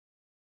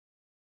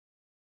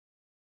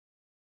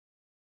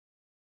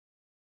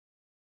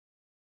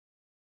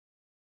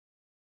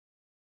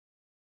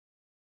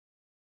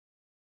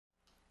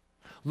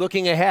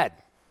Looking ahead,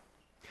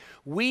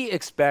 we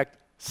expect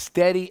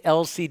steady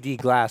LCD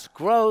glass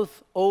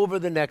growth over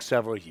the next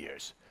several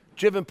years,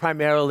 driven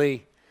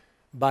primarily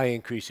by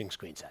increasing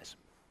screen size.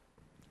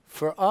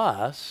 For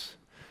us,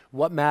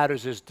 what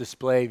matters is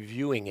display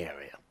viewing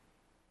area,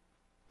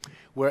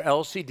 where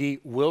LCD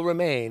will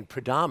remain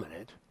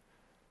predominant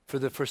for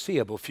the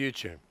foreseeable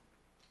future.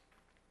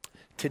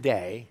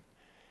 Today,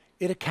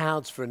 it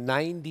accounts for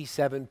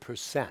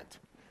 97%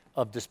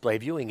 of display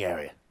viewing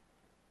area.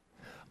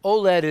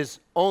 OLED is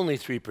only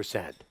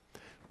 3%,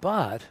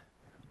 but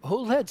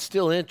OLED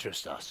still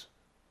interests us.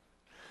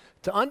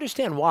 To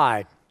understand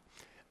why,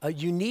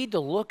 you need to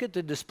look at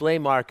the display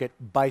market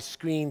by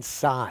screen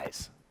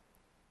size.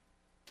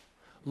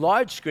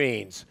 Large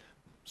screens,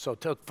 so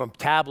from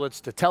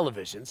tablets to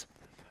televisions,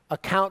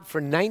 account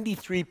for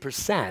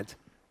 93%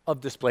 of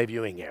display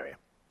viewing area.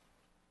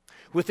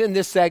 Within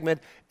this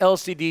segment,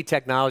 LCD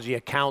technology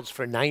accounts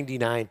for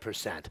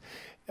 99%.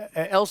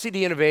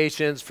 LCD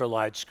innovations for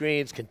large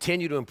screens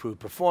continue to improve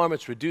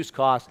performance, reduce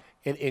costs,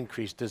 and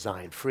increase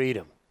design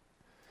freedom.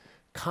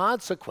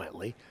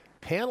 Consequently,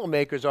 panel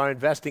makers are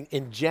investing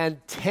in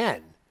Gen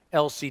 10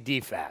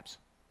 LCD fabs.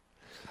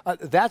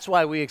 That's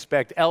why we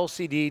expect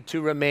LCD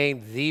to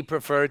remain the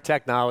preferred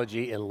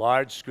technology in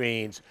large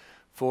screens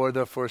for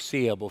the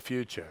foreseeable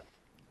future.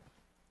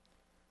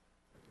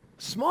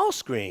 Small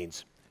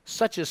screens,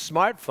 such as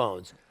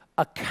smartphones,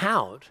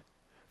 account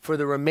for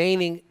the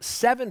remaining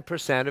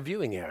 7% of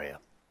viewing area.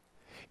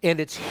 And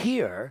it's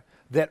here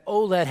that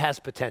OLED has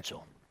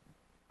potential.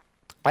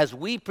 As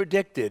we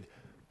predicted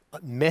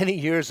many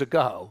years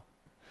ago,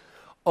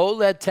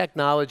 OLED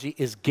technology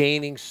is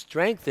gaining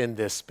strength in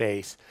this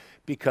space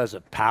because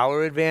of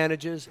power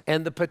advantages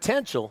and the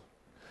potential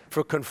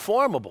for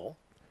conformable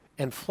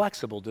and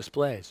flexible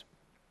displays.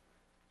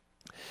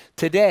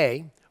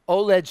 Today,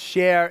 OLED's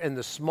share in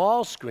the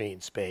small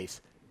screen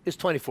space is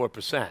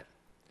 24%,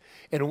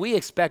 and we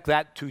expect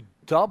that to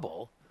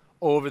double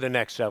over the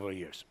next several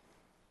years.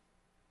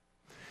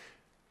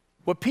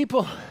 What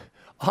people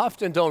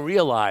often don't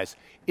realize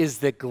is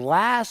that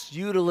glass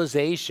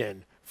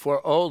utilization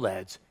for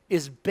OLEDs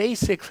is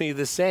basically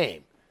the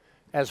same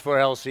as for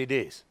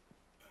LCDs.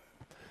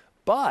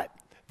 But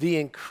the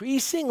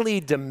increasingly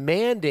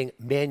demanding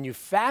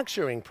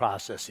manufacturing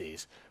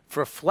processes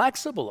for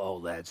flexible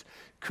OLEDs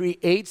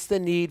creates the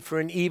need for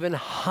an even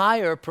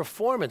higher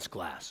performance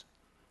glass.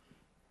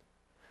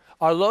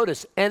 Our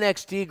Lotus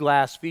NXT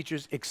glass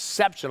features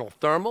exceptional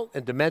thermal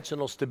and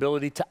dimensional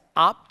stability to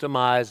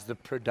optimize the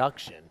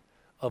production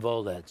of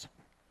OLEDs.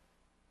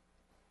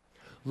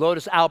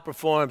 Lotus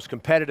outperforms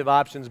competitive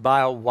options by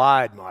a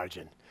wide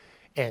margin,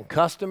 and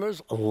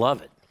customers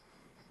love it.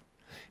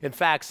 In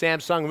fact,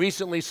 Samsung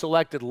recently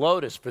selected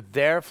Lotus for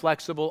their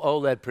flexible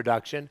OLED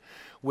production,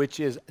 which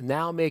is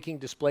now making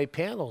display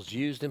panels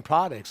used in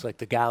products like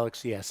the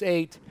Galaxy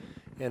S8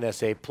 and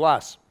S8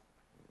 Plus.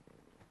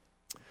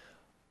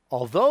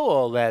 Although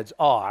OLEDs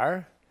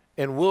are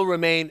and will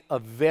remain a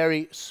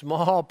very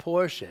small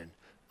portion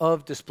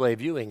of display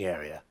viewing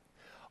area,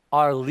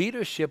 our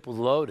leadership with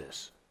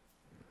Lotus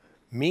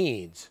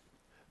means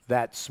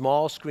that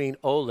small screen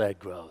OLED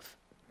growth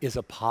is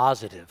a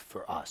positive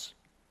for us.